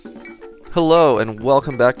Hello, and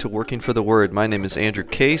welcome back to Working for the Word. My name is Andrew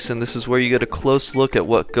Case, and this is where you get a close look at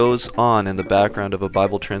what goes on in the background of a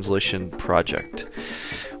Bible translation project.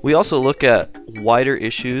 We also look at wider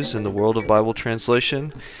issues in the world of Bible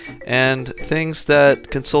translation and things that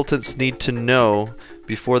consultants need to know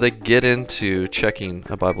before they get into checking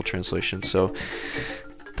a Bible translation. So,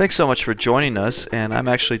 thanks so much for joining us, and I'm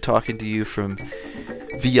actually talking to you from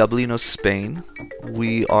Villablino, Spain.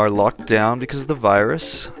 We are locked down because of the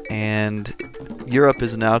virus, and Europe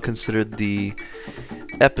is now considered the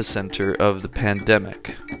epicenter of the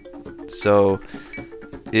pandemic. So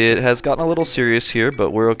it has gotten a little serious here,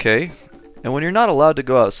 but we're okay. And when you're not allowed to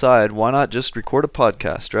go outside, why not just record a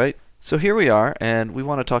podcast, right? So here we are, and we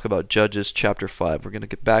want to talk about Judges chapter 5. We're going to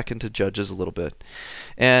get back into Judges a little bit.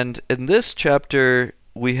 And in this chapter,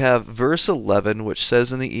 we have verse 11, which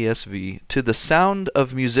says in the ESV, "To the sound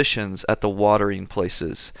of musicians at the watering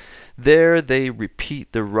places. There they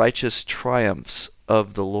repeat the righteous triumphs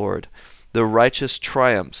of the Lord, the righteous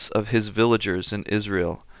triumphs of his villagers in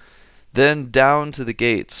Israel. Then down to the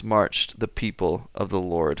gates marched the people of the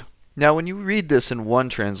Lord." Now, when you read this in one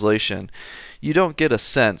translation, you don't get a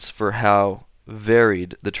sense for how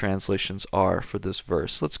varied the translations are for this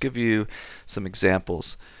verse. Let's give you some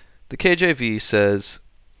examples. The KJV says,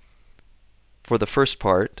 for the first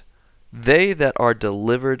part, "They that are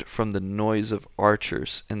delivered from the noise of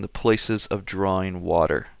archers in the places of drawing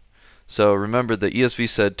water." So remember, the ESV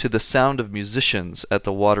said, "To the sound of musicians at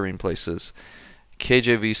the watering places."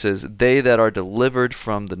 KJV says, "They that are delivered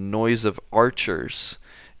from the noise of archers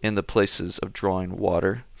in the places of drawing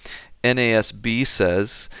water." NASB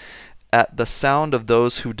says, "At the sound of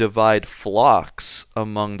those who divide flocks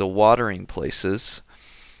among the watering places."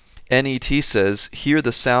 NET says, "Hear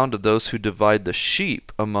the sound of those who divide the sheep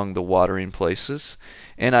among the watering places."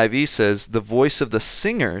 NIV says, "The voice of the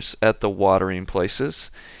singers at the watering places."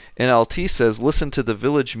 NLT says, "Listen to the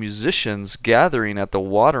village musicians gathering at the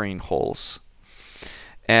watering holes."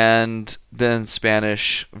 And then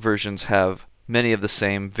Spanish versions have many of the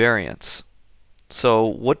same variants. So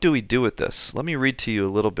what do we do with this? Let me read to you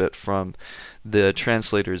a little bit from the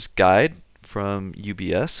translator's guide from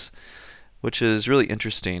UBS, which is really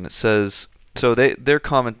interesting. It says, so they're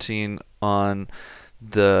commenting on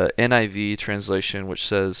the NIV translation, which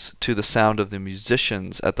says, "To the sound of the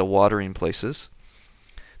musicians at the watering places."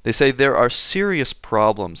 They say there are serious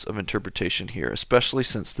problems of interpretation here, especially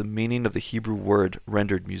since the meaning of the Hebrew word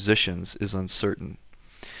rendered musicians is uncertain.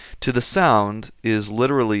 "To the sound" is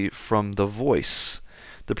literally from the voice.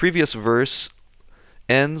 The previous verse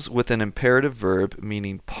ends with an imperative verb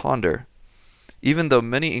meaning ponder. Even though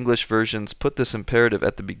many English versions put this imperative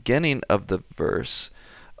at the beginning of the verse,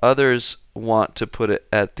 others want to put it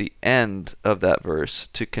at the end of that verse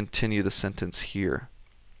to continue the sentence here.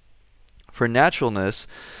 For naturalness,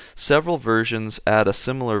 several versions add a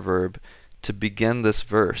similar verb to begin this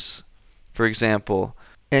verse. For example,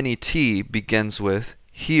 NET begins with,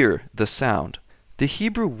 "Hear the sound." The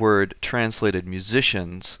Hebrew word translated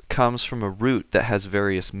musicians comes from a root that has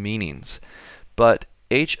various meanings, but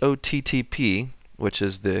HOTTP, which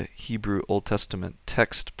is the Hebrew Old Testament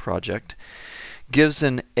Text Project, gives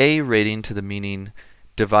an A rating to the meaning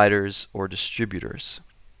dividers or distributors.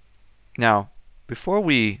 Now, before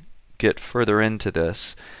we get further into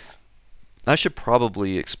this, I should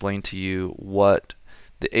probably explain to you what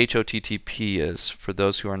the HOTTP is for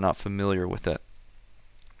those who are not familiar with it.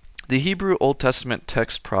 The Hebrew Old Testament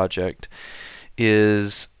Text Project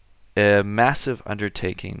is a massive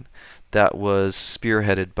undertaking that was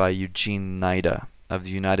spearheaded by Eugene Nida of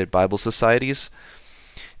the United Bible Societies,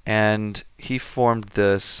 and he formed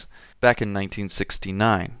this back in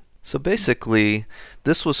 1969. So basically,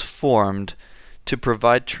 this was formed to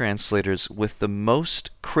provide translators with the most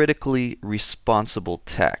critically responsible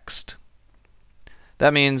text.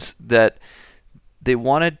 That means that they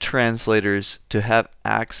wanted translators to have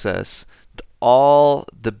access to all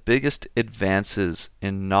the biggest advances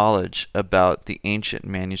in knowledge about the ancient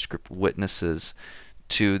manuscript witnesses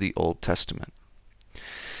to the Old Testament.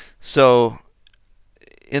 So,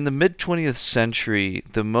 in the mid-20th century,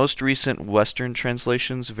 the most recent Western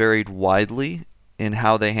translations varied widely in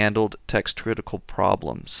how they handled text-critical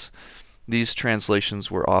problems. These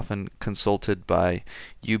translations were often consulted by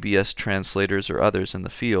UBS translators or others in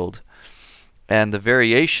the field. And the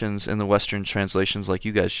variations in the Western translations, like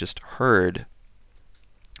you guys just heard,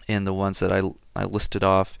 in the ones that I listed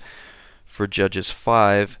off for Judges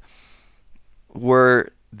 5,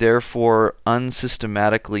 were therefore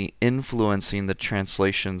unsystematically influencing the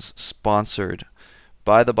translations sponsored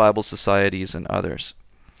by the Bible societies and others.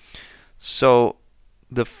 So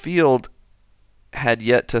the field had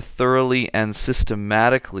yet to thoroughly and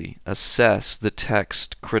systematically assess the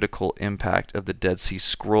text critical impact of the Dead Sea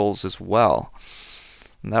Scrolls as well.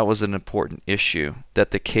 And that was an important issue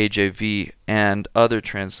that the KJV and other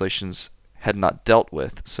translations had not dealt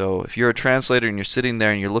with. So if you're a translator and you're sitting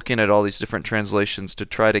there and you're looking at all these different translations to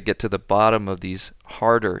try to get to the bottom of these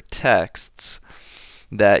harder texts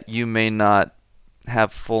that you may not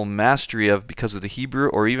have full mastery of because of the Hebrew,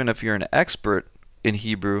 or even if you're an expert in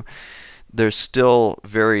Hebrew, there's still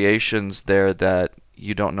variations there that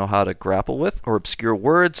you don't know how to grapple with, or obscure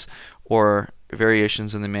words, or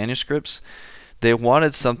variations in the manuscripts. They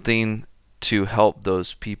wanted something to help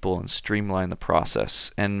those people and streamline the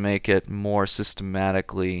process and make it more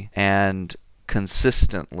systematically and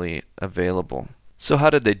consistently available. So how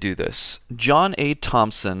did they do this? John A.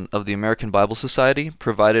 Thompson of the American Bible Society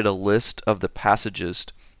provided a list of the passages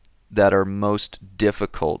that are most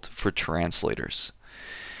difficult for translators.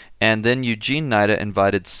 And then Eugene Nida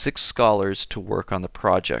invited 6 scholars to work on the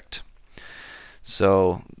project.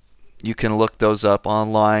 So you can look those up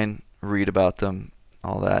online, read about them,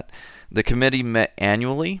 all that. The committee met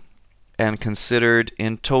annually and considered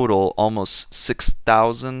in total almost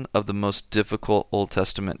 6,000 of the most difficult Old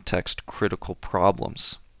Testament text critical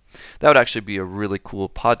problems. That would actually be a really cool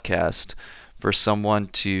podcast for someone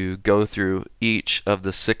to go through each of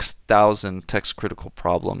the 6,000 text critical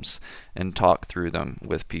problems and talk through them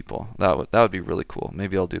with people. That would be really cool.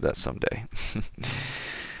 Maybe I'll do that someday.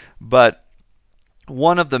 But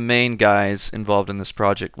one of the main guys involved in this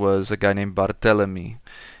project was a guy named Barthélemy,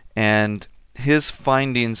 and his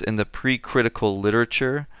findings in the pre-critical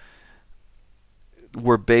literature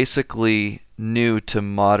were basically new to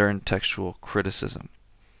modern textual criticism.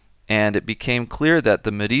 And it became clear that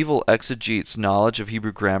the medieval exegetes' knowledge of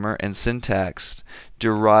Hebrew grammar and syntax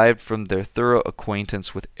derived from their thorough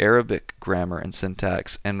acquaintance with Arabic grammar and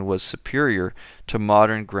syntax and was superior to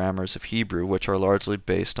modern grammars of Hebrew, which are largely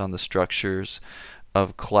based on the structures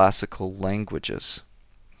of classical languages.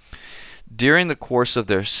 During the course of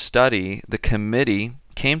their study, the committee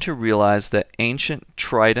came to realize that ancient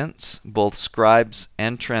tridents, both scribes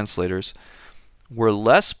and translators, were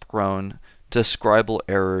less prone to scribal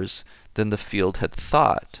errors than the field had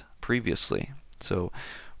thought previously. So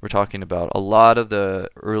we're talking about a lot of the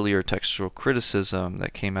earlier textual criticism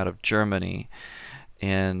that came out of Germany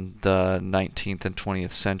in the 19th and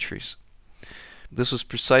 20th centuries. This was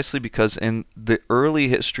precisely because in the early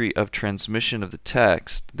history of transmission of the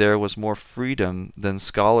text, there was more freedom than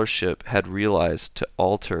scholarship had realized to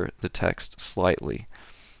alter the text slightly,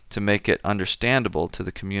 to make it understandable to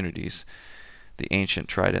the communities the ancient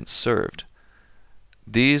tridents served.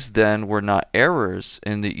 These then were not errors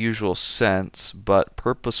in the usual sense, but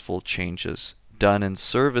purposeful changes done in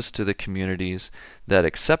service to the communities that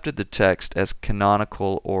accepted the text as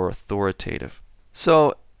canonical or authoritative.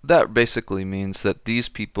 So that basically means that these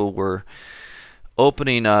people were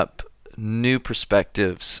opening up new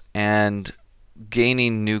perspectives and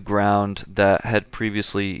gaining new ground that had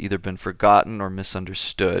previously either been forgotten or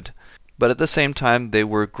misunderstood. But at the same time, they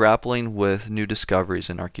were grappling with new discoveries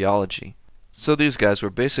in archaeology. So these guys were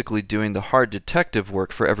basically doing the hard detective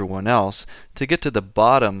work for everyone else to get to the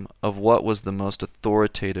bottom of what was the most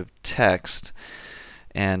authoritative text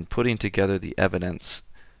and putting together the evidence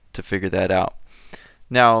to figure that out.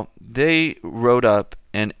 Now, they wrote up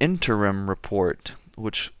an interim report,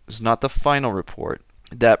 which is not the final report,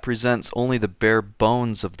 that presents only the bare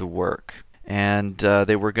bones of the work. And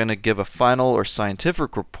they were going to give a final or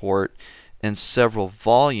scientific report in several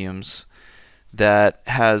volumes that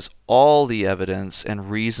has all the evidence and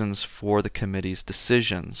reasons for the committee's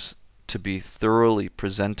decisions to be thoroughly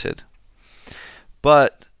presented.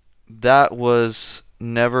 But that was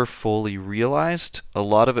never fully realized. A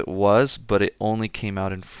lot of it was, but it only came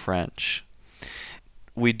out in French.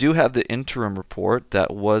 We do have the interim report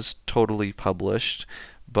that was totally published,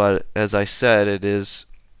 but as I said, it is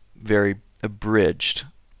very abridged.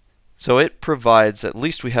 So it provides, at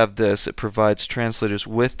least we have this, it provides translators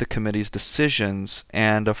with the committee's decisions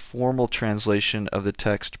and a formal translation of the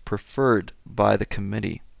text preferred by the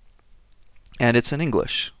committee. And it's in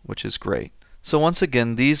English, which is great. So once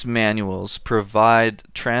again, these manuals provide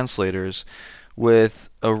translators with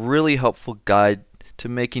a really helpful guide to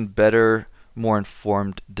making better, more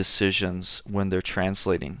informed decisions when they're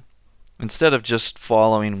translating, instead of just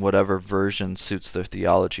following whatever version suits their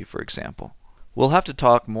theology, for example. We'll have to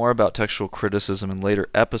talk more about textual criticism in later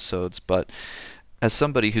episodes, but as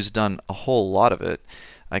somebody who's done a whole lot of it,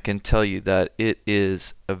 I can tell you that it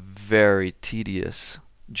is a very tedious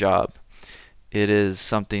job. It is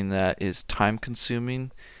something that is time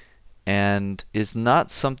consuming and is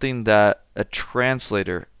not something that a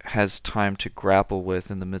translator has time to grapple with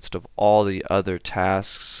in the midst of all the other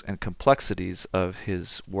tasks and complexities of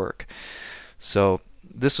his work. So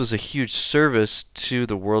this was a huge service to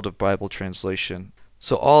the world of Bible translation.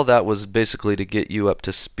 So all that was basically to get you up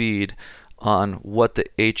to speed on what the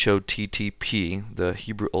HOTTP, the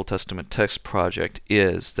Hebrew Old Testament Text Project,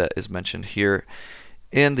 is that is mentioned here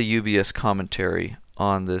in the UBS commentary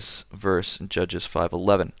on this verse in Judges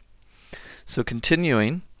 5:11. So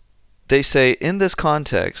continuing, they say, in this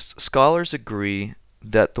context, scholars agree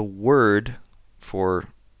that the word for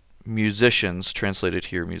musicians, translated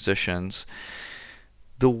here musicians,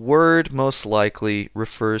 the word most likely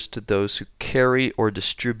refers to those who carry or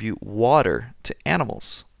distribute water to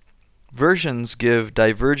animals. Versions give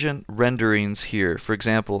divergent renderings here. For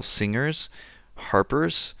example, singers,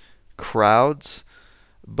 harpers, crowds,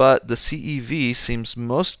 but the CEV seems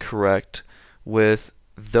most correct with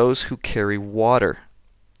those who carry water.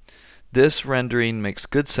 This rendering makes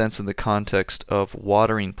good sense in the context of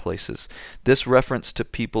watering places. This reference to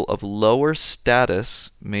people of lower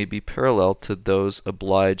status may be parallel to those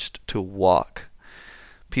obliged to walk.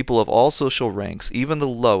 People of all social ranks, even the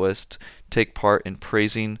lowest, take part in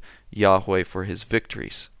praising Yahweh for his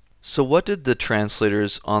victories. So what did the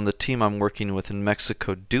translators on the team I'm working with in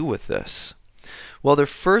Mexico do with this? Well, their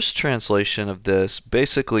first translation of this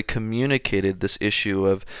basically communicated this issue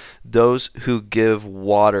of those who give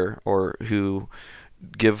water or who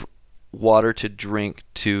give water to drink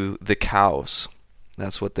to the cows.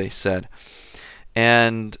 That's what they said.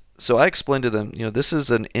 And so I explained to them, this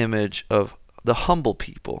is an image of the humble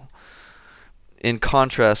people in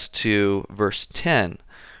contrast to verse 10,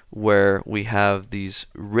 where we have these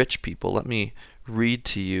rich people. Let me read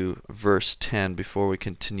to you verse 10 before we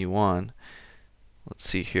continue on. Let's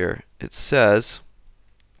see here. It says,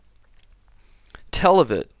 "Tell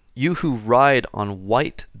of it, you who ride on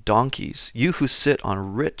white donkeys, you who sit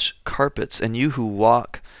on rich carpets, and you who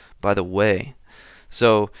walk by the way."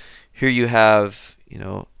 So here you have,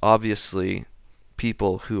 obviously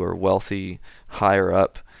people who are wealthy, higher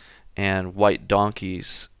up, and white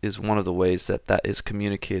donkeys is one of the ways that that is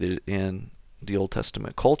communicated in the Old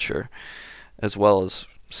Testament culture, as well as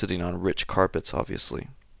sitting on rich carpets, obviously.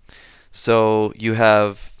 So you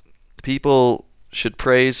have people should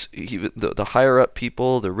praise the higher up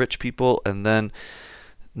people, the rich people, and then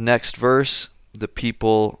next verse, the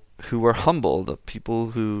people who are humble, the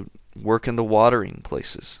people who work in the watering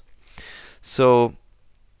places. So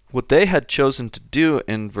what they had chosen to do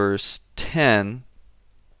in verse 10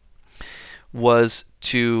 was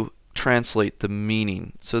to translate the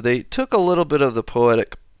meaning. So they took a little bit of the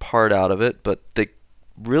poetic part out of it, but they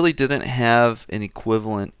really didn't have an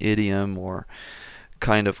equivalent idiom or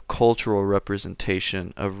kind of cultural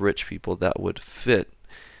representation of rich people that would fit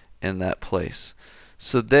in that place.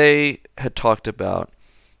 So they had talked about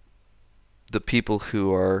the people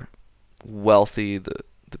who are wealthy, the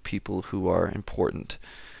people who are important.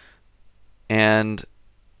 And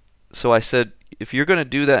so I said, if you're going to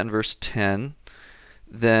do that in verse 10,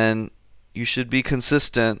 then you should be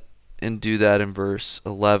consistent and do that in verse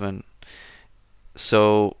 11.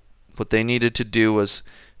 So what they needed to do was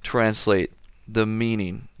translate the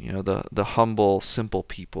meaning, the humble, simple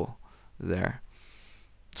people there.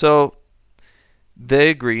 So they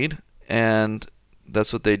agreed, and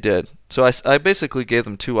that's what they did. So I basically gave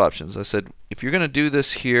them two options. I said, if you're going to do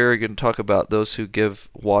this here, you're going to talk about those who give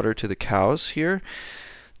water to the cows here,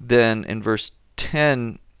 then in verse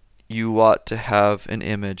 10, you ought to have an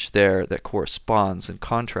image there that corresponds in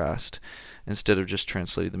contrast instead of just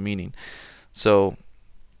translating the meaning. So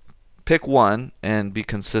pick one and be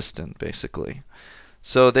consistent, basically.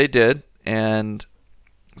 So they did, and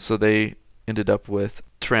so they ended up with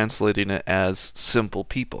translating it as simple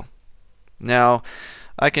people. Now,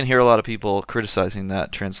 I can hear a lot of people criticizing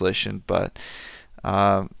that translation, but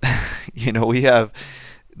we have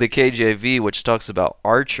the KJV, which talks about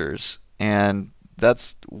archers, and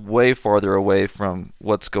that's way farther away from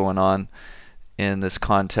what's going on in this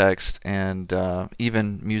context, and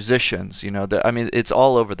even musicians. It's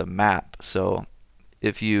all over the map. So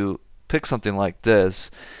if you pick something like this,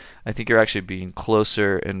 I think you're actually being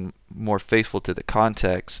closer and more faithful to the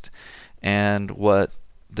context and what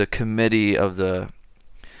the committee of the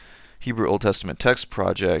Hebrew Old Testament Text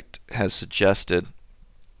Project has suggested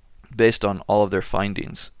based on all of their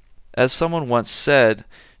findings. As someone once said,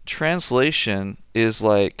 translation is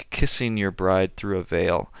like kissing your bride through a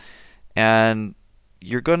veil. And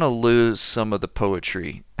you're going to lose some of the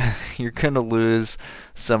poetry. You're going to lose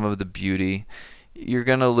some of the beauty. You're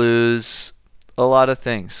going to lose a lot of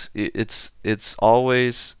things. It's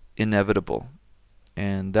always inevitable.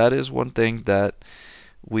 And that is one thing that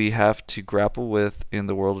we have to grapple with in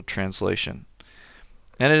the world of translation.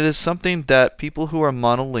 And it is something that people who are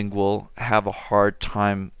monolingual have a hard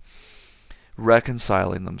time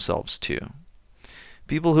reconciling themselves to.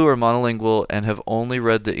 People who are monolingual and have only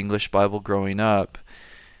read the English Bible growing up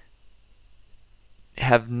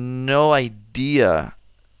have no idea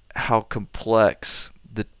how complex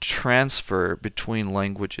the transfer between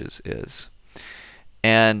languages is.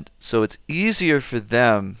 And so it's easier for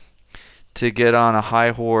them to get on a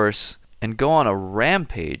high horse and go on a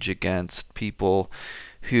rampage against people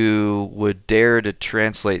who would dare to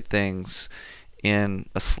translate things in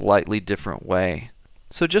a slightly different way.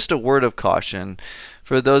 So just a word of caution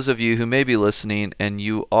for those of you who may be listening and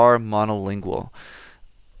you are monolingual.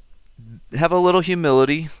 Have a little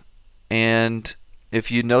humility, and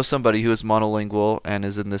if you know somebody who is monolingual and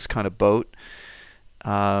is in this kind of boat,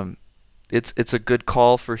 it's a good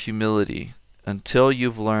call for humility until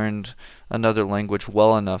you've learned another language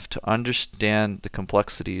well enough to understand the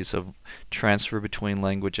complexities of transfer between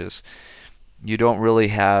languages. You don't really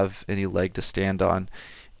have any leg to stand on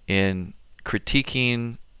in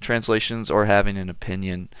critiquing translations or having an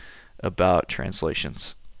opinion about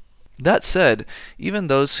translations. That said, even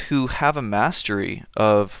those who have a mastery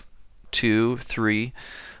of 2, 3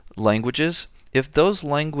 languages, if those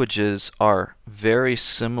languages are very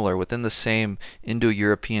similar within the same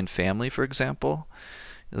Indo-European family, for example,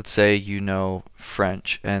 let's say you know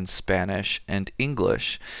French and Spanish and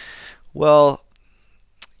English, well,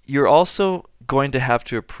 you're also going to have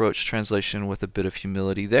to approach translation with a bit of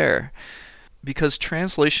humility there, because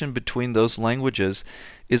translation between those languages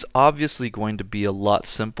is obviously going to be a lot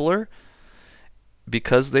simpler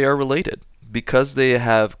because they are related, because they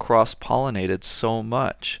have cross-pollinated so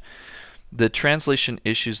much. The translation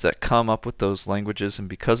issues that come up with those languages, and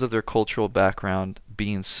because of their cultural background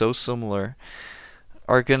being so similar,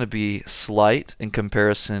 are going to be slight in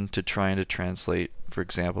comparison to trying to translate, for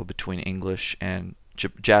example, between English and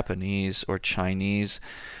Japanese or Chinese.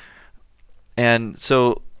 And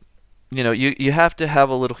so, you have to have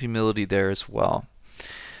a little humility there as well.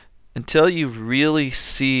 Until you really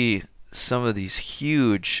see some of these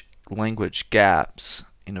huge language gaps.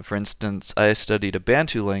 For instance, I studied a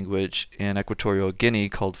Bantu language in Equatorial Guinea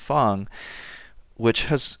called Fang, which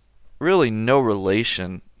has really no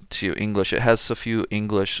relation to English. It has a few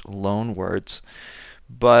English loan words,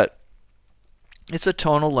 but it's a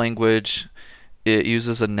tonal language. It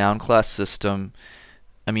uses a noun class system.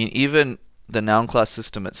 Even the noun class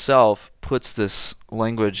system itself puts this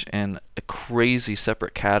language in a crazy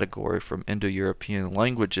separate category from Indo-European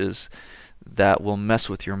languages that will mess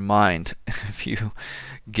with your mind if you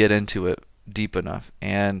get into it deep enough.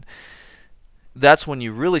 And that's when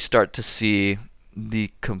you really start to see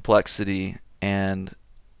the complexity and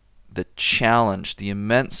the challenge, the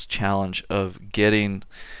immense challenge of getting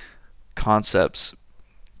concepts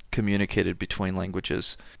communicated between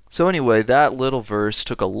languages. So anyway, that little verse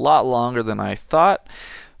took a lot longer than I thought,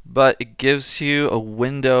 but it gives you a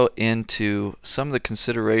window into some of the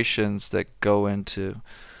considerations that go into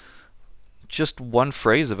just one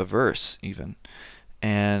phrase of a verse even.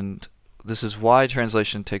 And this is why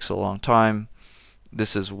translation takes a long time.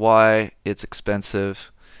 This is why it's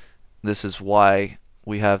expensive. This is why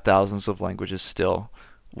we have thousands of languages still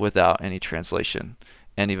without any translation,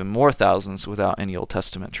 and even more thousands without any Old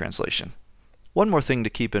Testament translation. One more thing to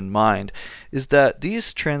keep in mind is that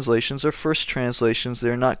these translations are first translations.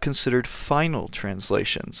 They're not considered final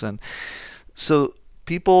translations. And so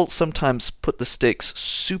people sometimes put the stakes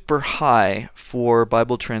super high for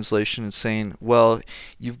Bible translation and saying, well,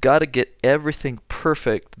 you've got to get everything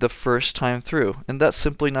perfect the first time through. And that's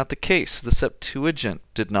simply not the case. The Septuagint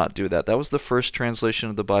did not do that. That was the first translation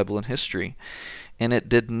of the Bible in history. And it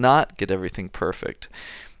did not get everything perfect.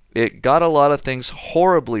 It got a lot of things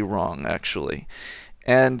horribly wrong, actually.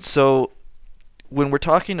 And so when we're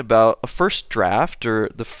talking about a first draft or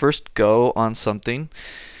the first go on something,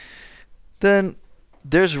 then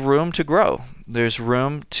there's room to grow. There's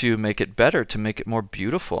room to make it better, to make it more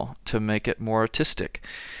beautiful, to make it more artistic.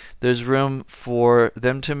 There's room for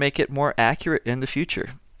them to make it more accurate in the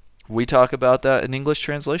future. We talk about that in English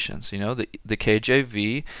translations. The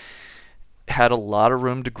KJV had a lot of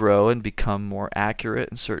room to grow and become more accurate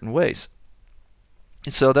in certain ways.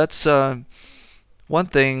 And so that's one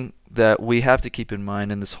thing that we have to keep in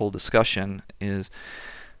mind in this whole discussion is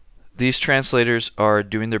these translators are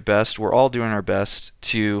doing their best. We're all doing our best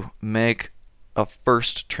to make a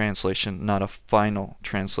first translation, not a final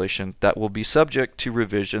translation, that will be subject to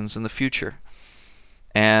revisions in the future.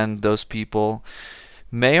 And those people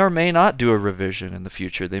may or may not do a revision in the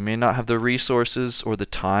future. They may not have the resources or the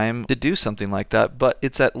time to do something like that, but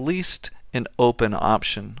it's at least an open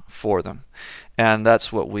option for them. And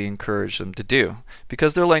that's what we encourage them to do,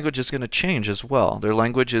 because their language is going to change as well. Their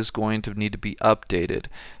language is going to need to be updated.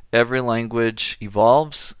 Every language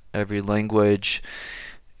evolves. Every language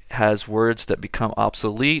has words that become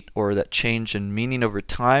obsolete or that change in meaning over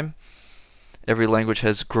time. Every language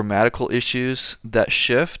has grammatical issues that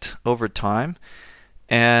shift over time.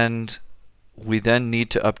 And we then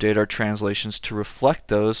need to update our translations to reflect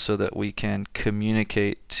those so that we can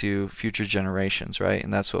communicate to future generations, right?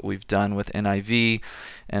 And that's what we've done with NIV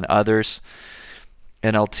and others.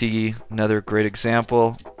 NLT, another great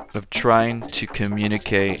example of trying to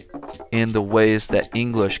communicate in the ways that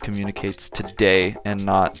English communicates today and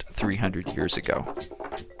not 300 years ago.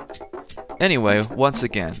 Anyway, once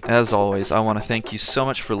again, as always, I want to thank you so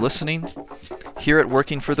much for listening. Here at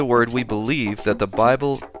Working for the Word, we believe that the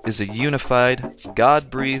Bible is a unified,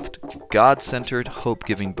 God-breathed, God-centered,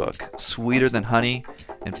 hope-giving book, sweeter than honey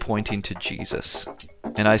and pointing to Jesus.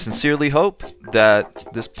 And I sincerely hope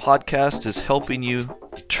that this podcast is helping you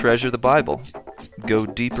treasure the Bible, go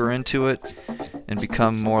deeper into it, and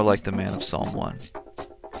become more like the man of Psalm 1.